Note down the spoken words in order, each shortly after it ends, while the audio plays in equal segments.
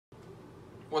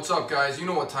What's up, guys? You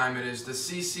know what time it is. The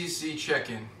CCC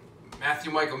check-in.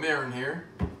 Matthew Michael Marin here.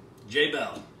 Jay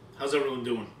Bell. How's everyone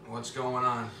doing? What's going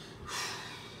on?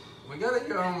 We got a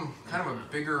kind of a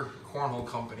bigger cornhole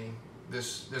company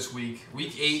this week.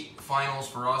 Week 8 finals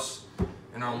for us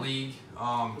in our league.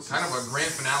 Kind of a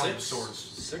grand finale of sorts.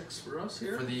 6 for us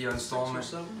here? For the installment.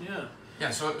 6 or 7, yeah. Yeah,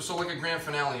 so like a grand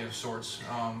finale of sorts.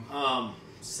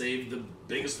 Save the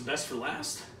biggest and best for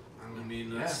last. I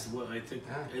mean, that's what I think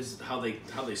is how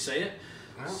they say it.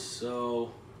 Yeah.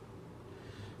 So,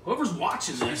 whoever's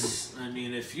watching this, I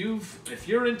mean, if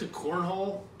you're into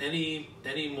cornhole any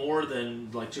more than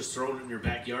like just throwing it in your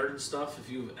backyard and stuff, if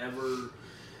you've ever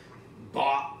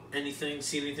bought anything,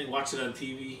 seen anything, watched it on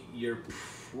TV, you're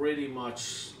pretty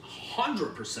much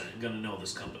 100% gonna know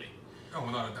this company. Oh,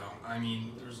 without a doubt. I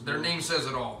mean, their name says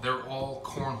it all. They're all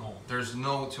cornhole. There's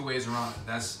no two ways around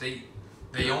it.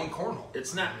 They own cornhole.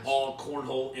 It's not all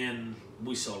cornhole, and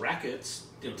we sell rackets.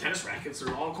 You know, tennis rackets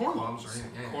are all cornhole.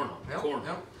 Cornhole. Cornhole.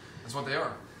 Yep. That's what they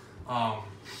are.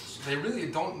 They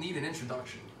really don't need an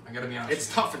introduction. I gotta be honest.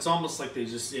 It's tough. It's almost like they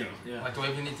just, Like, do I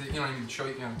even need to, even show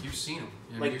you? You've seen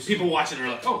them. Like people watching are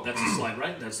like, oh, that's a slide,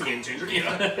 right? That's the game changer,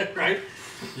 right?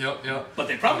 Yep. But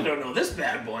they probably don't know this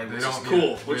bad boy, which is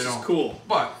cool. Which is cool.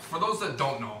 But for those that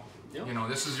don't know,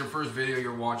 this is your first video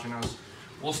you're watching us.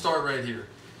 We'll start right here.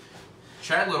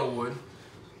 Chad Littlewood,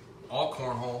 all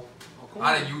cornhole,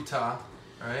 out of Utah,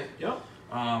 right? Yep.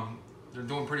 They're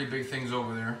doing pretty big things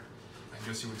over there, I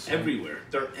guess you would say. Everywhere.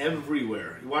 They're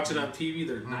everywhere. You watch it on TV,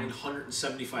 there are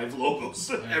 975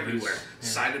 logos everywhere.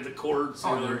 Side of the courts.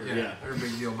 Oh, they're a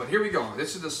big deal. But here we go.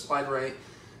 This is the Slide Right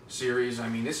series. I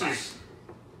mean, this is...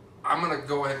 I'm going to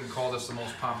go ahead and call this the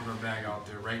most popular bag out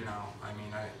there right now. I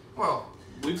mean,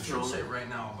 We've I shouldn't say right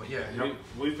now, but yeah.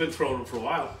 We've been throwing them for a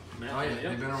while. Man. Oh, yeah.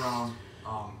 They've been around.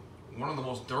 One of the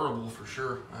most durable for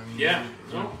sure. I mean,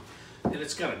 and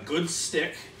it's got a good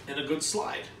stick and a good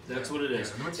slide. That's what it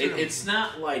is. It's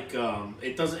not like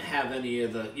it doesn't have any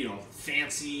of the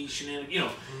fancy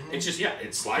shenanigans. It's just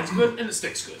it slides good and it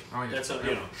sticks good. Oh, yeah. That's and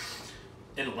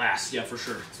it lasts. Yeah, for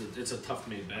sure. It's a tough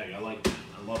made bag. I like it.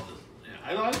 I love it.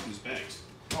 Yeah, I like these bags.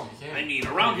 Oh, you can. I mean,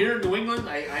 around here in New England,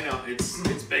 I know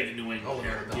it's big in New England.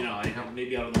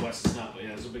 Maybe out in the West it's not, but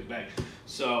yeah, it's a big bag.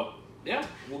 So yeah,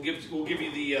 we'll give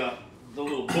you the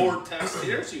little board test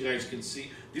here so you guys can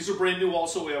see. These are brand new.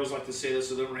 Also, we always like to say this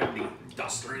so they don't have any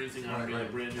dust or anything on them. Right.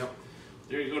 Brand new. Yep.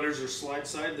 There you go. There's your slide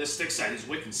side. This stick side is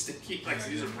wicked sticky.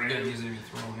 These are brand new.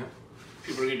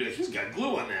 People are gonna be like, he's got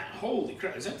glue on that. Holy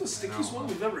crap! Is that the stickiest one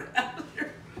we've ever had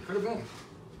here? Could have been.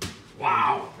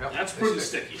 Wow, that's pretty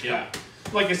sticky. Yeah.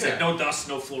 Like I said, no dust,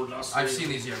 no floor dust. I've seen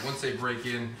these, once they break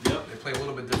in, they play a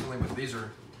little bit differently, but these are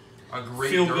a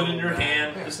great feel good in your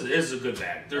hand. Yeah. This is a good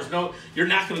bag. You're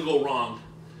not going to go wrong.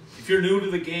 If you're new to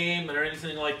the game or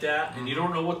anything like that, and you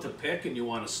don't know what to pick and you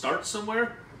want to start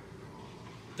somewhere,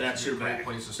 that's your bag.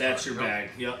 That's your bag.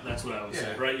 Yep, that's what I would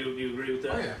say. Right? You agree with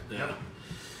that? Oh, yeah.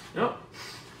 Yep.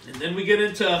 And then we get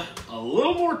into a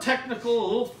little more technical, a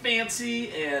little fancy,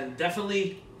 and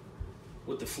definitely...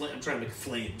 with the flame, I'm trying to make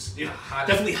flames.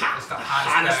 Definitely hot. It's the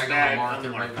hottest bag on the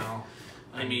market right now.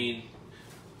 I mean,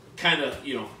 kind of,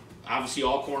 obviously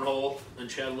all cornhole and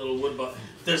Chad Littlewood, but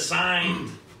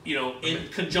designed, in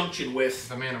conjunction with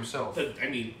the man himself.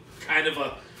 Kind of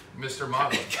a Mr.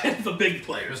 Modlin. Kind of a big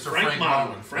player. Mr. Frank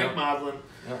Modlin. Frank Modlin.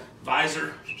 Yep.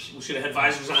 Visor. We should have had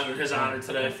visors on his honor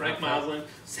today. Frank Modlin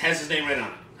has his name right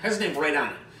on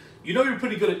it. You know you're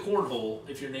pretty good at cornhole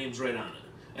if your name's right on it.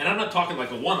 And I'm not talking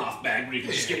like a one-off bag where you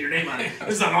can just get your name on it.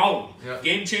 This is on all of them.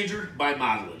 Game Changer by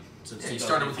Modlin. He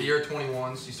started with the Air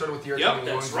 21s.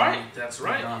 That's right. That's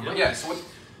right. But so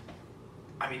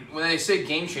when they say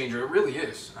Game Changer, it really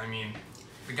is. I mean,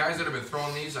 the guys that have been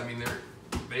throwing these,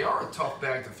 they are a tough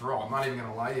bag to throw. I'm not even going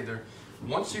to lie to you.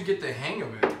 Once you get the hang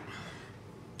of it,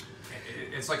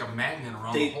 it's like a magnet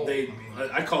around the hole.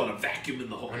 I call it a vacuum in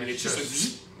the hole. It's just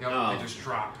like... they just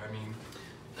drop.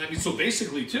 So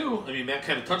basically, too, Matt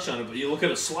kind of touched on it, but you look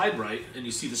at a Slide Right, and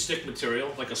you see the stick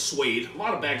material, like a suede. A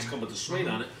lot of bags come with the suede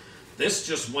on it. This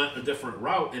just went a different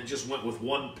route and just went with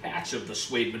one patch of the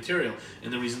suede material.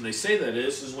 And the reason they say that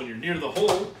is when you're near the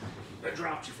hole, I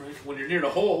dropped you, Frank. When you're near the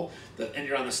hole, and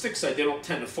you're on the stick side, they don't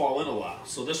tend to fall in a lot.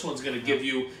 So this one's going to give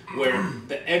you where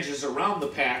the edges around the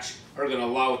patch are going to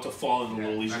allow it to fall in a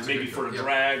little easier, maybe for a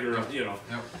drag or,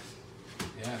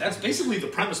 Yeah, that's basically the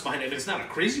premise behind it. It's not a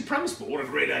crazy premise, but what a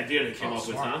great idea they came up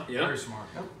with, huh? Yeah. Very smart.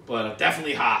 Yep. But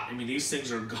definitely hot. These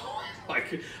things are going I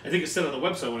think it said on the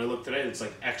website when I looked today, it's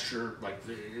like extra,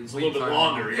 it's a little bit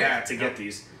longer, to get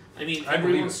these.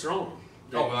 Everyone's throwing them.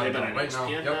 They've been on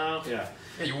ESPN now. Yeah,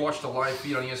 you watched the live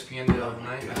feed on ESPN the other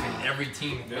night. I think every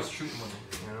team is shooting with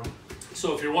them.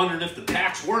 So if you're wondering if the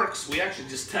patch works, we actually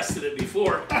just tested it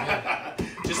before,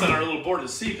 just on our little board to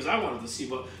see, because I wanted to see.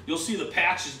 But you'll see the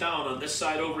patch is down on this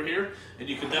side over here, and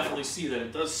you can definitely see that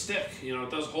it does stick. You know,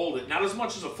 it does hold it. Not as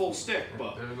much as a full stick,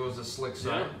 but there goes the slick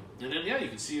side. Yeah. And then you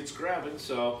can see it's grabbing.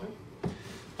 So,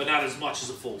 but not as much as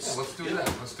a full stick. Let's do that.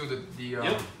 Let's do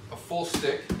a full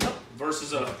stick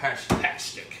versus a patch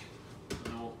stick.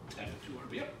 No, tap it too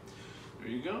hard. Yep. There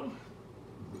you go.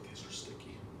 These are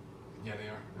sticky. Yeah, they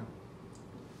are. Yeah.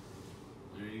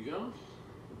 There you go.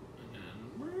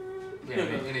 And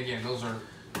then, and again, those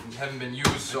haven't been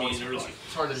used, so it's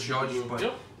hard to judge. But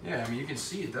yeah, I mean, you can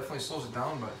see it definitely slows it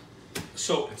down. But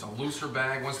so it's a looser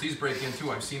bag. Once these break in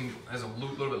too, I've seen as a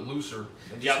little bit looser.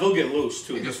 They'll get loose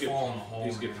too. They just fall in the hole.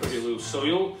 These get pretty loose. So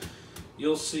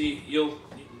you'll see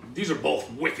these are both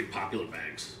wicked popular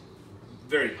bags,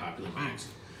 very popular bags.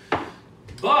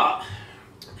 But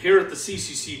here at the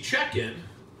CCC check-in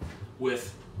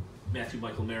with Matthew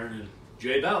Michael Marin and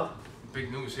Jay Bell.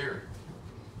 Big news here.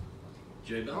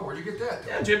 Jay Bell. Oh, where'd you get that?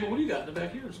 Yeah, Jay Bell, what do you got in the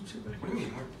back here? What do you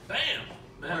mean? Bam!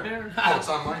 Matt Marin. Oh, it's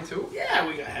on mine too? Yeah,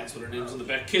 we got hats with our names on the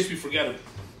back. In case we forget them.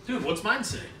 Dude, what's mine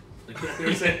say? Back into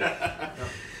this bag,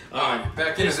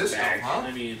 stuff, huh?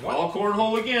 I mean, all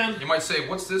cornhole again. You might say,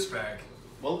 what's this bag?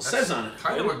 Well, it says on it.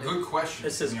 Kind of a good question.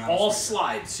 It says all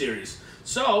slide series.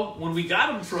 So, when we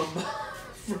got them from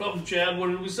Chad, what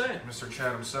did we say? Mr.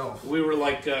 Chad himself. We were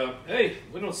like, hey,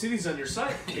 we don't see these on your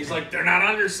site. He's like, they're not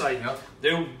on your site. Yep.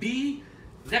 They'll be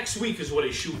next week is what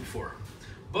he's shooting for.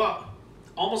 But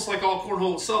almost like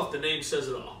Allcornhole itself, the name says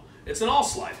it all. It's an all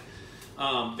slide.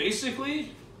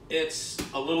 Basically, it's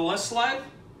a little less slide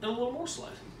and a little more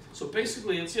slide. So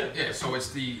basically, it's Yeah. So it's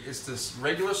this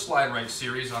regular slide right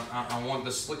series on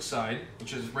the slick side,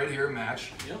 which is right here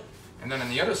match. Yep. And then on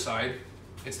the other side,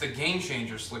 it's the game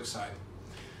changer slick side.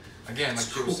 Again,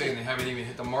 like you were saying, they haven't even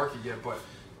hit the market yet, but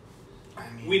I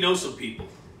mean, we know some people.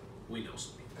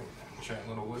 Chat a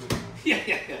little with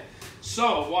Yeah.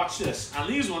 So watch this. On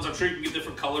these ones, I'm sure you can get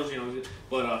different colors,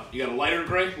 but you got a lighter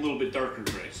gray, a little bit darker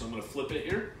gray. So I'm gonna flip it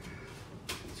here.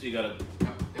 So you got a,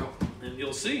 and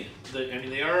you'll see.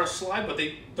 They are a slide, but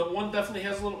the one definitely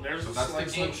has a little. There's so that's the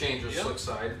game changer slick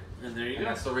side. And there you go.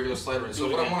 That's the regular slide right. So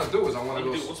what I want to do is I want to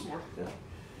go. Do it once more. Yeah.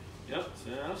 Yep.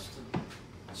 Fast.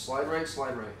 Slide right.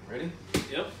 Ready?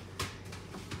 Yep.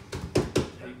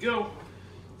 There you go.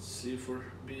 Let's see if we're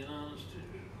being honest here.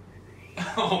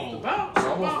 Oh, we're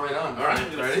almost right on. All right, I'm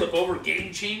gonna flip over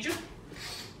game changer.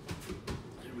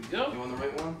 There we go. You on the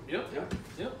right one? Yep.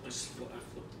 I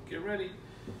flipped. Get ready.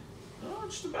 Oh,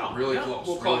 just about. Really close.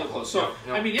 We'll call it close. So,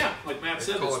 I mean, like Matt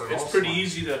said, it's pretty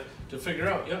easy to figure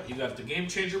out. Yeah, you got the game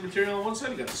changer material on one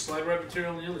side, you got the slide right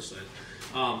material on the other side.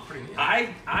 Pretty neat.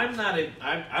 I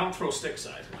don't throw stick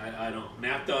side. I don't.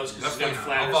 Matt does because he's got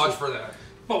flat. I'll vouch for that.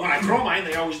 But when I throw mine,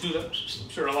 they always do that. I'm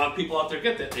sure a lot of people out there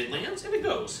get that. It lands and it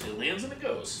goes. It lands and it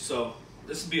goes. So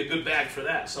this would be a good bag for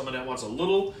that. Someone that wants a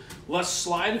little less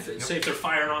slide, say if they're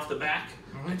firing off the back.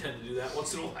 I tend to do that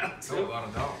once in a while too. No, without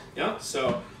a doubt. Yeah.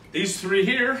 So these three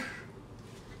here,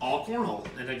 all cornhole,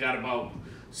 and they got about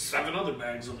 7 other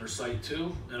bags on their site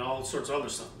too, and all sorts of other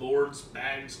stuff: boards,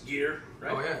 bags, gear.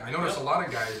 Right? Oh yeah, I noticed a lot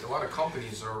of guys, a lot of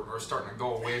companies are starting to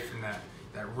go away from that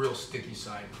real sticky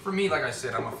side. For me, like I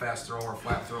said, I'm a fast thrower,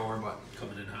 flat thrower, but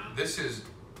coming in hot. This is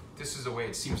the way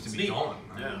it seems to be going.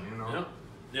 Yeah,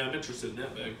 I'm interested in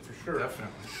that bag for sure.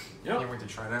 Definitely. Yep. Can't wait to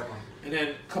try that one. And then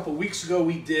a couple weeks ago,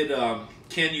 we did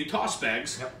Can You Toss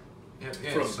bags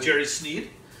from Jerry Sneed.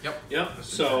 Yep.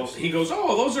 So he goes,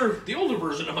 oh, those are the older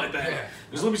version of my bag. Yeah.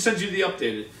 Because let me send you the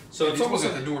updated. So it's almost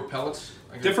like the newer pellets.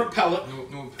 Different pellet. New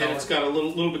pellet. And it's got a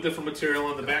little bit different material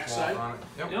on the back side. On it.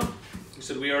 Yep. He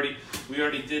said we already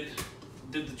did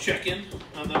the check-in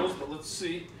on those, but let's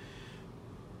see.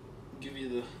 Give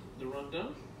you the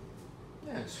rundown.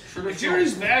 Yeah, it's traditional.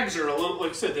 Jerry's bags are a little, like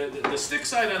I said, the stick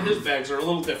side on his bags are a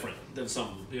little different than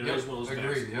some. He's one of those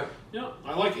bags. Agreed. Yeah,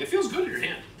 I like it. It feels good in your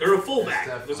hand. They're a full bag.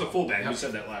 Definitely. There's a full bag. We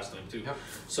said that last time too. Yep.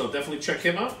 So definitely check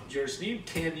him out. Jerry Sneed,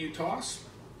 Can You Toss?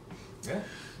 Yeah.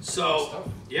 So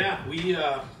we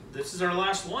this is our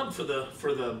last one for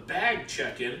the bag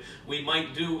check-in. We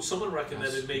might do. Someone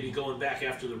recommended maybe going back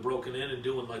after they're broken in and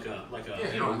doing like a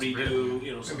redo.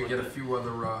 Maybe get a few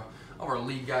other of our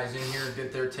league guys in here and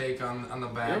get their take on the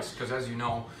bags, because as you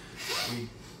know, we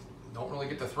don't really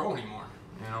get to throw anymore.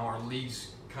 Our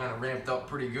league's kind of ramped up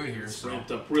pretty good here. It's ramped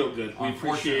up real good. We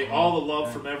appreciate all the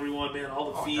love from everyone, man.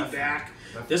 All the feedback.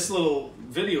 Definitely. This little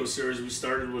video series we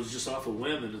started was just off a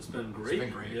whim, and it's been great. It's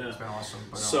been great. Yeah. It's been awesome.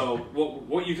 But, so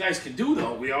what you guys can do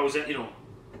though, we always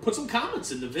put some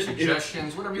comments in the video.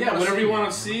 Suggestions, whatever you want to see. Whatever you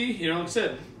want to see. Like I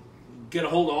said, get a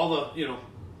hold of all the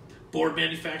board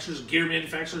manufacturers, gear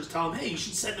manufacturers, tell them, hey, you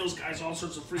should send those guys all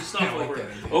sorts of free stuff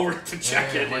like over to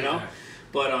check it, you know. That.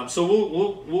 But so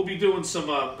we'll be doing some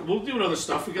we'll be doing other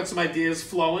stuff. We got some ideas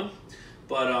flowing,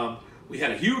 but we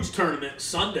had a huge tournament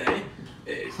Sunday.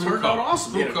 It turned out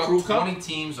awesome. We had a crew cup, 20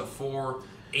 teams of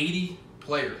 80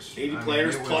 players. 80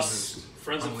 players plus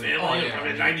friends and family. I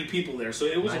mean, 90 people there, so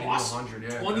it was awesome. 20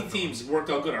 definitely. teams. It worked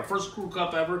out good. Our first crew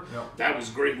cup ever. Yep. That was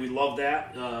great. We loved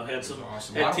that. Had some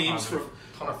had teams from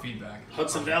ton of feedback.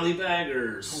 Hudson Valley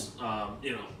Baggers,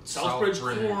 you know, Southbridge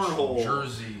Cornhole,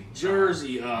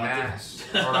 Jersey, Mass,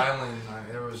 Rhode Island.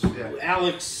 There was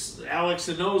Alex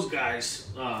and those guys,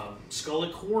 Scully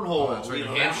Cornhole. Oh, that's right. You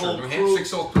know, New that whole Hampshire, crew.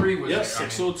 603 was Yes,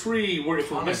 603.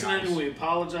 If we're missing guys. anything, we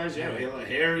apologize. Yeah,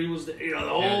 Harry was the, you know, the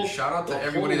whole. Shout out to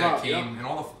everybody that came and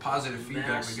all the positive feedback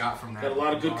Mass. we got from that. Got a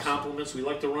lot of good compliments. We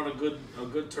like to run a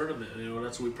good tournament. You know,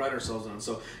 that's what we pride ourselves on.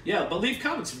 So yeah, but leave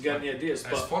comments if you got any ideas.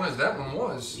 As fun as that one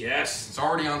was, yes, it's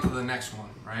already on to the next one,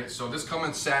 right? So this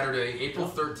coming Saturday, April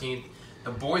 13th,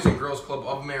 the Boys and Girls Club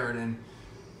of Meriden.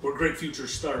 Where great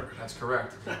futures start. That's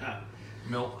correct.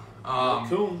 Milt.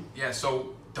 Cool. Yeah,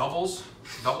 so doubles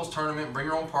tournament, bring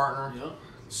your own partner. Yeah.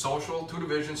 Social, 2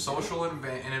 divisions, social and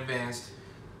advanced.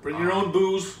 Bring your own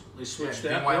booze. They switched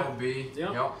that. BYOB.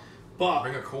 Yeah. Yep. But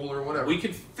bring a cooler, whatever. we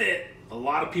can fit a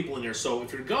lot of people in there. So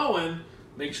if you're going,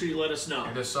 make sure you let us know.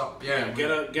 Hit us up. Yeah,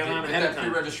 get on ahead of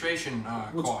time. Pre-registration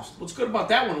cost. What's good about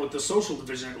that one with the social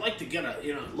division? I'd like to get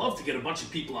I'd love to get a bunch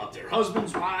of people out there,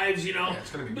 husbands, wives, you know, Yeah,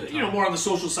 it's gonna be good more on the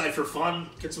social side for fun.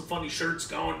 Get some funny shirts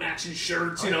going, matching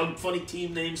shirts, funny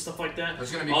team names, stuff like that.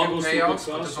 There's going to be All good goes to payouts,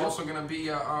 good but there's cause, also going to be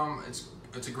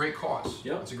it's a great cause.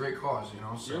 Yep. It's a great cause, you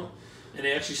know. So. Yep.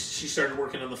 And she started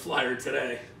working on the flyer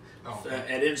today. Oh.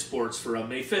 At InSports for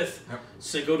May 5th, Yep.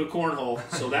 Cinco de Cornhole.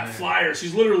 So that flyer,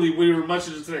 she's literally, we were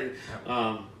mentioning it today,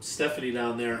 Yep. Stephanie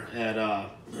down there at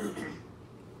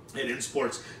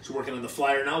InSports, she's working on the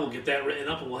flyer now. We'll get that written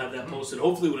up and we'll have that posted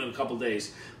hopefully within a couple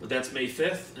days. But that's May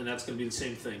 5th, and that's going to be the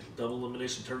same thing, double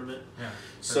elimination tournament. Yeah.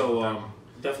 So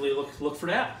definitely look for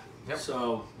that. Yep.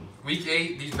 So Week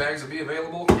 8, these bags will be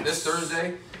available this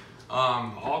Thursday.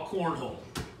 Allcornhole.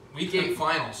 Week 8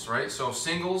 finals, right? So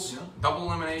singles, double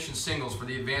elimination singles for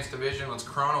the advanced division. Let's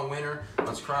crown a winner.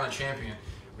 Let's crown a champion.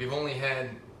 We've only had,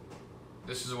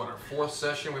 this is what, our 4th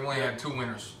session. We've only had 2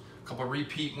 winners. A couple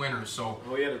repeat winners. So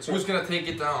That's who's right. going to take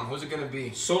it down? Who's it going to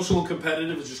be? Social and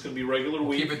competitive is just going to be regular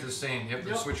week. Keep it the same. You have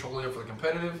to switch over there for the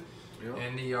competitive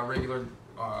and the regular.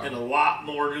 And a lot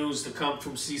more news to come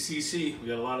from CCC. We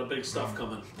got a lot of big stuff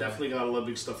coming. Definitely got a lot of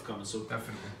big stuff coming. So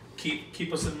definitely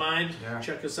keep us in mind. Yeah.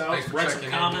 Check us out. Thanks for Write some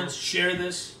checking in, comments. Share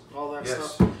this. All that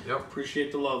Yes. stuff. Yep.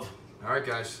 Appreciate the love. All right,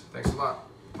 guys. Thanks a lot.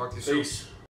 Talk to you soon. Peace.